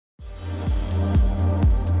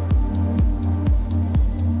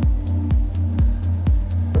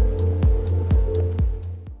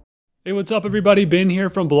what's up everybody? Ben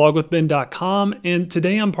here from blogwithben.com, and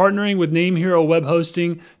today I'm partnering with NameHero web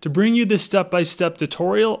hosting to bring you this step-by-step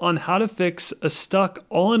tutorial on how to fix a stuck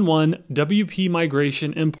all-in-one WP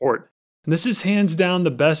migration import. And this is hands down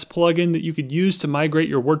the best plugin that you could use to migrate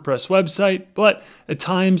your WordPress website, but at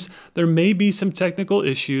times there may be some technical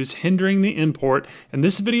issues hindering the import, and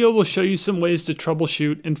this video will show you some ways to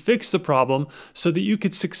troubleshoot and fix the problem so that you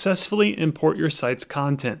could successfully import your site's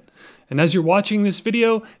content. And as you're watching this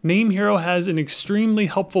video, NameHero has an extremely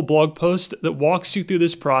helpful blog post that walks you through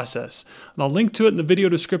this process. And I'll link to it in the video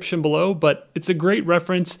description below, but it's a great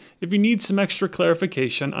reference if you need some extra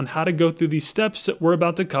clarification on how to go through these steps that we're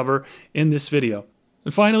about to cover in this video.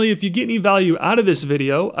 And finally, if you get any value out of this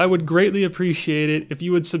video, I would greatly appreciate it if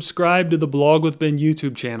you would subscribe to the Blog with Ben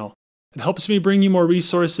YouTube channel. It helps me bring you more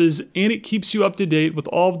resources, and it keeps you up to date with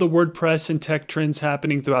all of the WordPress and tech trends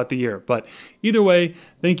happening throughout the year. But either way,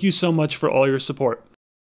 thank you so much for all your support.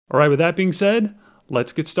 All right, with that being said,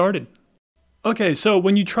 let's get started. Okay, so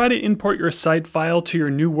when you try to import your site file to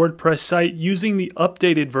your new WordPress site using the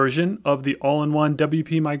updated version of the all-in-one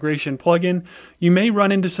WP migration plugin, you may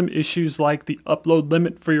run into some issues like the upload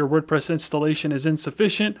limit for your WordPress installation is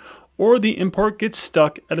insufficient, or the import gets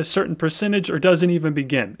stuck at a certain percentage or doesn't even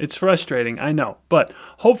begin. It's frustrating, I know, but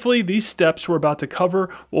hopefully these steps we're about to cover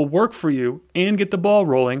will work for you and get the ball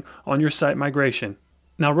rolling on your site migration.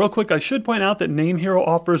 Now, real quick, I should point out that NameHero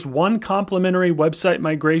offers one complimentary website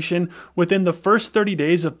migration within the first 30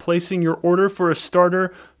 days of placing your order for a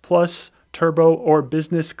starter, plus, turbo, or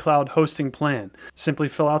business cloud hosting plan. Simply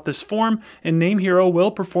fill out this form and NameHero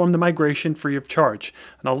will perform the migration free of charge.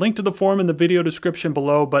 And I'll link to the form in the video description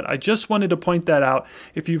below, but I just wanted to point that out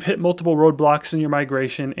if you've hit multiple roadblocks in your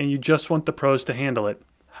migration and you just want the pros to handle it.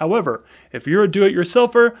 However, if you're a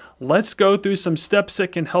do-it-yourselfer, let's go through some steps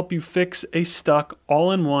that can help you fix a stuck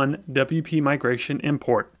all-in-one WP migration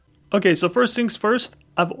import. Okay, so first things first,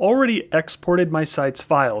 I've already exported my site's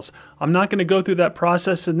files. I'm not going to go through that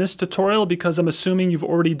process in this tutorial because I'm assuming you've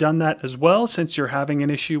already done that as well since you're having an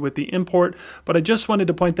issue with the import, but I just wanted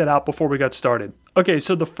to point that out before we got started. Okay,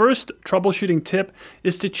 so the first troubleshooting tip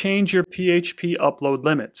is to change your PHP upload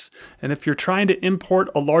limits. And if you're trying to import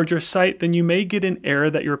a larger site, then you may get an error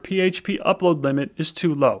that your PHP upload limit is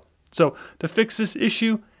too low. So to fix this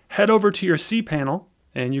issue, head over to your cPanel,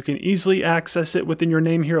 and you can easily access it within your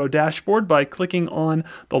NameHero dashboard by clicking on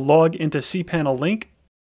the Log into cPanel link.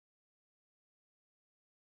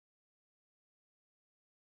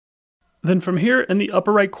 Then from here in the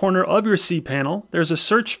upper right corner of your cPanel, there's a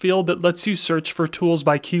search field that lets you search for tools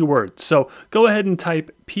by keyword. So go ahead and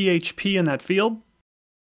type PHP in that field.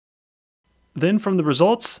 Then from the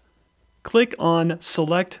results, click on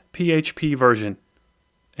Select PHP version.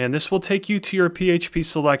 And this will take you to your PHP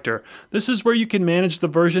selector. This is where you can manage the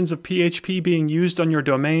versions of PHP being used on your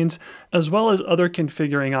domains, as well as other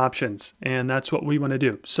configuring options. And that's what we want to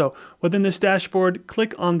do. So within this dashboard,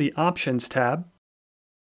 click on the Options tab.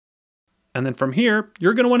 And then from here,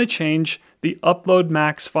 you're going to want to change the upload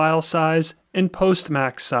max file size and post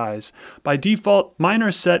max size. By default, mine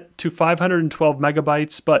are set to 512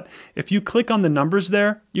 megabytes, but if you click on the numbers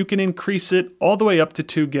there, you can increase it all the way up to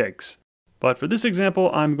 2 gigs. But for this example,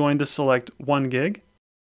 I'm going to select 1 gig.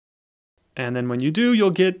 And then when you do, you'll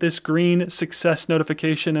get this green success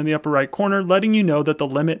notification in the upper right corner letting you know that the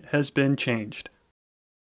limit has been changed.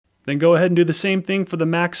 Then go ahead and do the same thing for the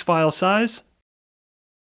max file size.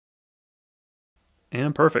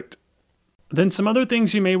 And perfect. Then some other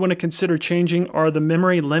things you may want to consider changing are the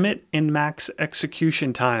memory limit and max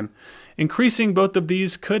execution time. Increasing both of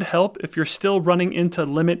these could help if you're still running into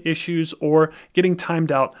limit issues or getting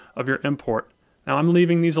timed out of your import. Now I'm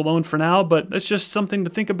leaving these alone for now, but that's just something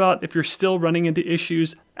to think about if you're still running into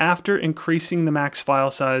issues after increasing the max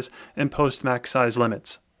file size and post max size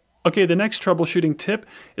limits. Okay, the next troubleshooting tip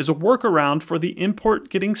is a workaround for the import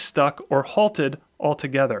getting stuck or halted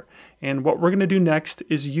altogether. And what we're going to do next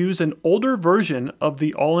is use an older version of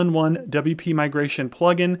the all-in-one WP migration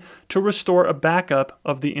plugin to restore a backup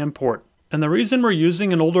of the import. And the reason we're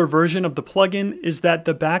using an older version of the plugin is that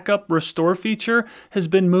the backup restore feature has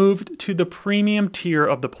been moved to the premium tier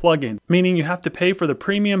of the plugin, meaning you have to pay for the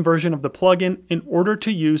premium version of the plugin in order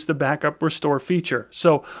to use the backup restore feature.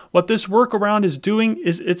 So what this workaround is doing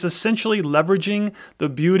is it's essentially leveraging the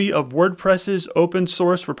beauty of WordPress's open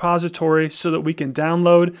source repository so that we can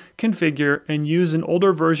download, configure, and use an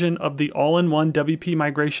older version of the all-in-one WP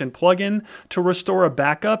migration plugin to restore a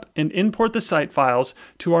backup and import the site files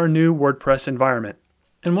to our new WordPress environment.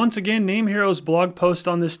 And once again, NameHero's blog post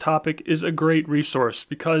on this topic is a great resource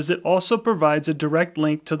because it also provides a direct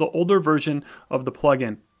link to the older version of the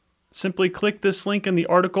plugin. Simply click this link in the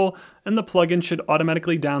article and the plugin should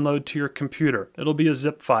automatically download to your computer. It'll be a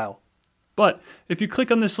zip file. But if you click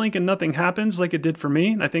on this link and nothing happens like it did for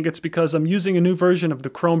me, I think it's because I'm using a new version of the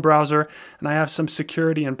Chrome browser and I have some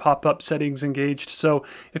security and pop-up settings engaged. So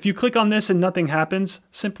if you click on this and nothing happens,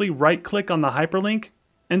 simply right-click on the hyperlink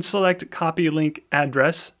and select Copy Link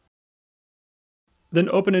Address. Then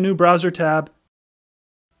open a new browser tab,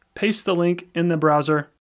 paste the link in the browser,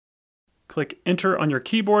 click Enter on your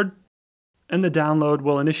keyboard, and the download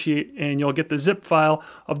will initiate and you'll get the zip file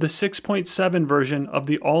of the 6.7 version of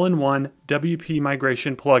the all-in-one WP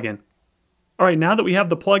migration plugin. All right, now that we have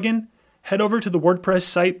the plugin, head over to the WordPress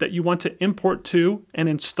site that you want to import to and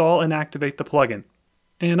install and activate the plugin.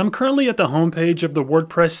 And I'm currently at the homepage of the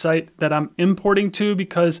WordPress site that I'm importing to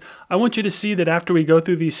because I want you to see that after we go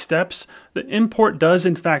through these steps, the import does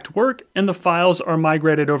in fact work and the files are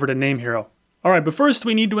migrated over to NameHero. All right, but first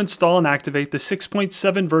we need to install and activate the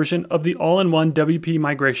 6.7 version of the all-in-one WP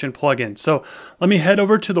migration plugin. So let me head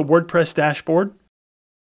over to the WordPress dashboard.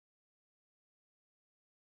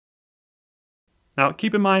 Now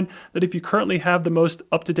keep in mind that if you currently have the most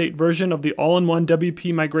up-to-date version of the all-in-one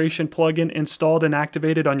WP migration plugin installed and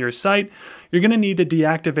activated on your site, you're going to need to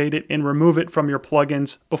deactivate it and remove it from your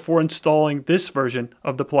plugins before installing this version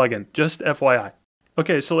of the plugin, just FYI.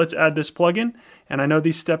 Okay, so let's add this plugin, and I know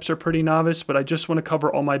these steps are pretty novice, but I just want to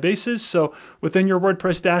cover all my bases. So within your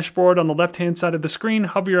WordPress dashboard on the left-hand side of the screen,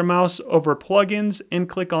 hover your mouse over Plugins and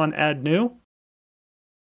click on Add New.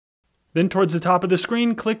 Then towards the top of the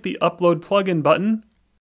screen, click the Upload Plugin button.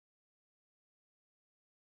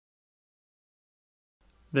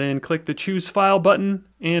 Then click the Choose File button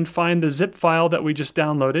and find the zip file that we just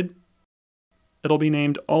downloaded. It'll be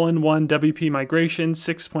named All-in-One WP Migration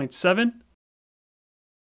 6.7.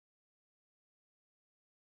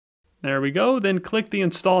 There we go. Then click the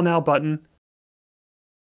Install Now button.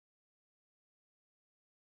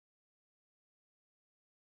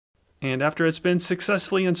 And after it's been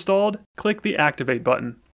successfully installed, click the Activate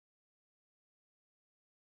button.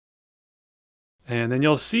 And then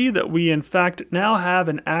you'll see that we in fact now have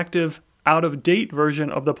an active out-of-date version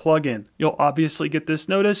of the plugin. You'll obviously get this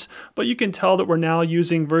notice, but you can tell that we're now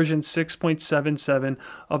using version 6.77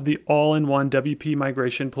 of the all-in-one WP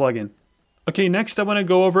migration plugin. Okay, next I want to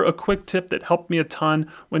go over a quick tip that helped me a ton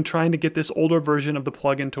when trying to get this older version of the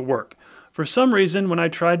plugin to work. For some reason, when I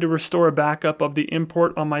tried to restore a backup of the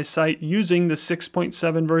import on my site using the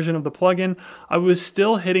 6.7 version of the plugin, I was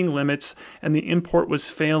still hitting limits and the import was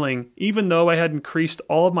failing, even though I had increased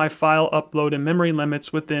all of my file upload and memory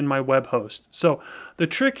limits within my web host. So the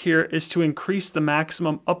trick here is to increase the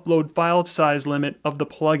maximum upload file size limit of the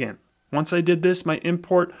plugin. Once I did this, my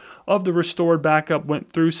import of the restored backup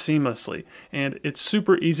went through seamlessly, and it's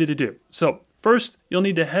super easy to do. So first, you'll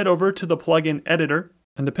need to head over to the plugin editor,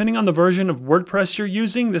 and depending on the version of WordPress you're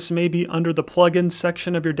using, this may be under the plugins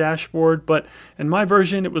section of your dashboard, but in my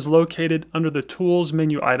version, it was located under the Tools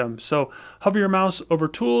menu item. So hover your mouse over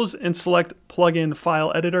Tools and select Plugin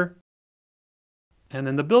File Editor. And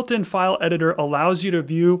then the built-in file editor allows you to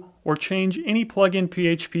view or change any plugin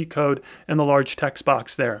PHP code in the large text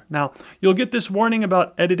box there. Now, you'll get this warning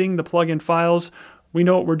about editing the plugin files. We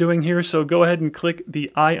know what we're doing here, so go ahead and click the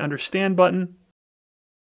I understand button.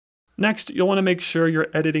 Next, you'll want to make sure you're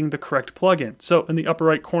editing the correct plugin. So in the upper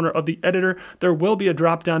right corner of the editor, there will be a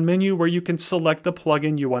drop-down menu where you can select the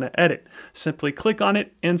plugin you want to edit. Simply click on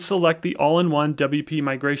it and select the all-in-one WP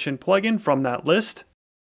migration plugin from that list.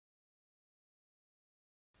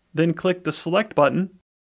 Then click the Select button,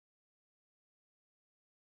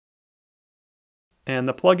 and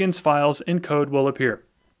the plugin's files and code will appear.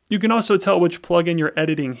 You can also tell which plugin you're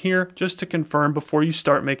editing here just to confirm before you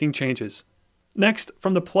start making changes. Next,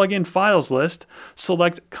 from the plugin files list,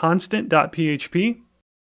 select constant.php,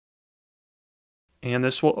 and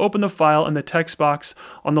this will open the file in the text box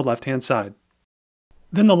on the left-hand side.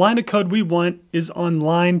 Then the line of code we want is on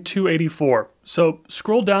line 284. So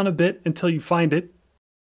scroll down a bit until you find it.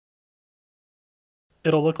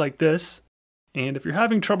 It'll look like this. And if you're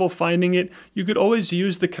having trouble finding it, you could always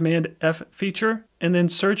use the Command F feature and then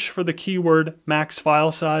search for the keyword max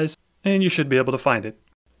file size, and you should be able to find it.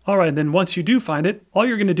 All right, then once you do find it, all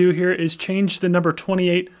you're going to do here is change the number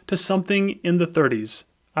 28 to something in the 30s.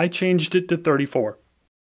 I changed it to 34.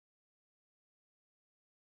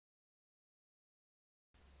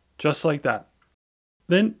 Just like that.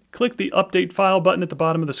 Then click the Update File button at the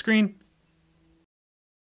bottom of the screen,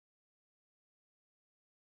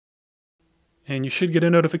 and you should get a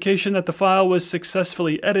notification that the file was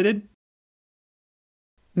successfully edited.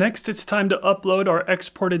 Next, it's time to upload our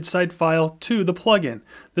exported site file to the plugin.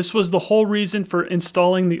 This was the whole reason for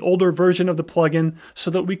installing the older version of the plugin, so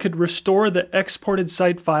that we could restore the exported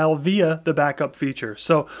site file via the backup feature.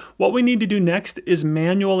 So what we need to do next is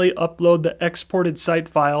manually upload the exported site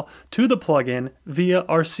file to the plugin via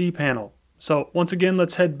our cPanel. So once again,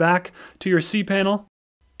 let's head back to your cPanel,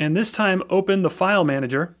 and this time open the File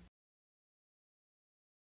Manager.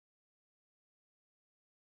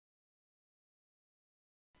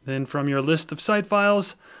 Then from your list of site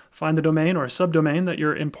files, find the domain or subdomain that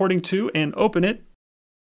you're importing to and open it.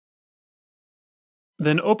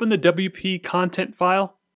 Then open the WP content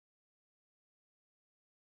file.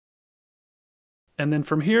 And then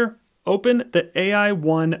from here, open the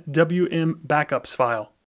AI1 WM backups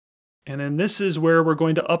file. And then this is where we're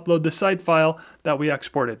going to upload the site file that we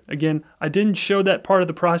exported. Again, I didn't show that part of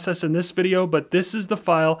the process in this video, but this is the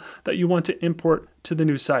file that you want to import to the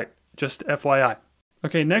new site, just FYI.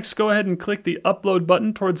 Okay, next go ahead and click the upload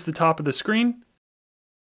button towards the top of the screen.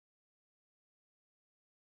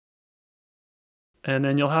 And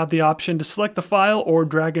then you'll have the option to select the file or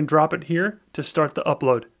drag and drop it here to start the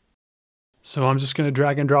upload. So I'm just going to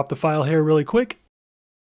drag and drop the file here really quick.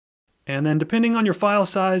 And then depending on your file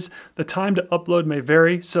size, the time to upload may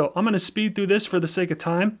vary. So I'm going to speed through this for the sake of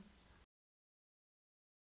time.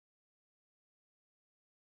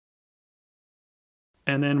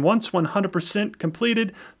 And then once 100%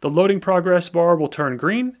 completed, the loading progress bar will turn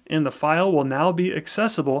green and the file will now be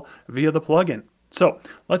accessible via the plugin. So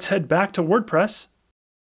let's head back to WordPress.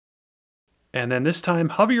 And then this time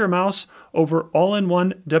hover your mouse over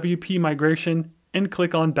All-in-One WP Migration and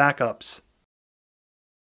click on Backups.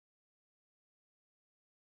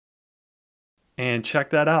 And check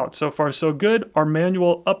that out. So far so good. Our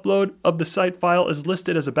manual upload of the site file is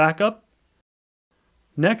listed as a backup.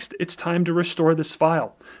 Next, it's time to restore this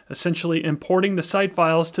file, essentially importing the site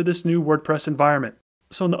files to this new WordPress environment.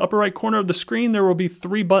 So in the upper right corner of the screen, there will be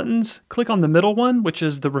 3 buttons. Click on the middle one, which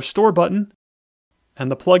is the Restore button,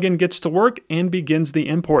 and the plugin gets to work and begins the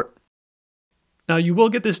import. Now you will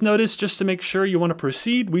get this notice just to make sure you want to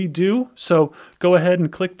proceed. We do, so go ahead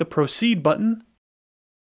and click the Proceed button,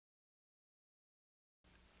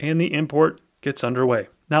 and the import gets underway.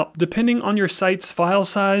 Now, depending on your site's file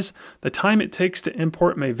size, the time it takes to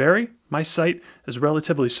import may vary. My site is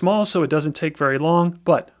relatively small, so it doesn't take very long,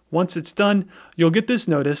 but once it's done, you'll get this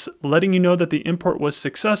notice letting you know that the import was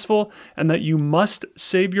successful and that you must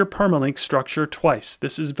save your permalink structure twice.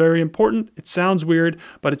 This is very important. It sounds weird,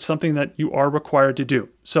 but it's something that you are required to do.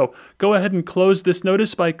 So go ahead and close this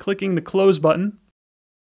notice by clicking the Close button.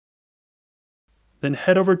 Then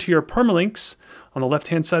head over to your permalinks. On the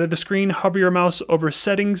left-hand side of the screen, hover your mouse over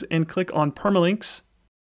Settings and click on Permalinks.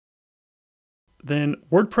 Then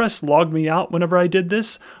WordPress logged me out whenever I did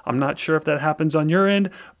this. I'm not sure if that happens on your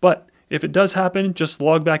end, but if it does happen, just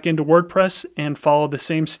log back into WordPress and follow the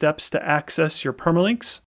same steps to access your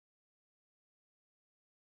permalinks.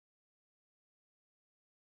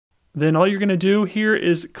 Then all you're going to do here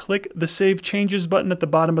is click the Save Changes button at the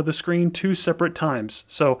bottom of the screen 2 separate times.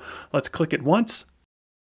 So let's click it once.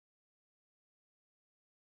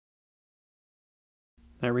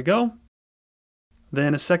 There we go.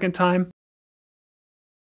 Then a second time.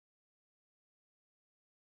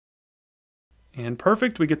 And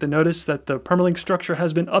perfect, we get the notice that the permalink structure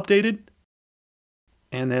has been updated.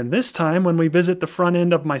 And then this time, when we visit the front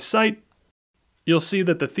end of my site, you'll see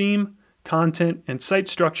that the theme, content, and site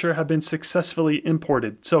structure have been successfully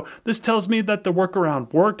imported. So this tells me that the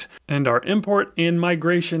workaround worked and our import and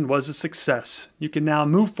migration was a success. You can now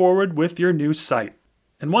move forward with your new site.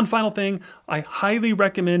 And one final thing, I highly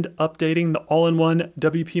recommend updating the All-in-One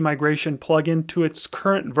WP Migration plugin to its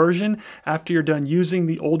current version after you're done using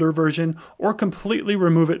the older version, or completely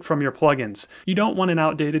remove it from your plugins. You don't want an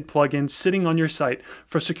outdated plugin sitting on your site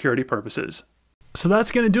for security purposes. So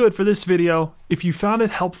that's going to do it for this video. If you found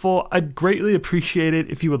it helpful, I'd greatly appreciate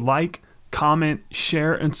it if you would like, comment,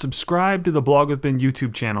 share, and subscribe to the Blog with Ben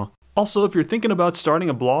YouTube channel. Also, if you're thinking about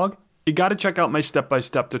starting a blog, you got to check out my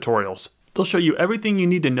step-by-step tutorials. They'll show you everything you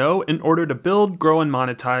need to know in order to build, grow, and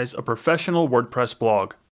monetize a professional WordPress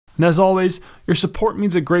blog. And as always, your support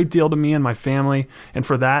means a great deal to me and my family, and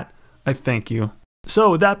for that, I thank you.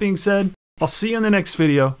 So with that being said, I'll see you in the next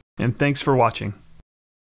video, and thanks for watching.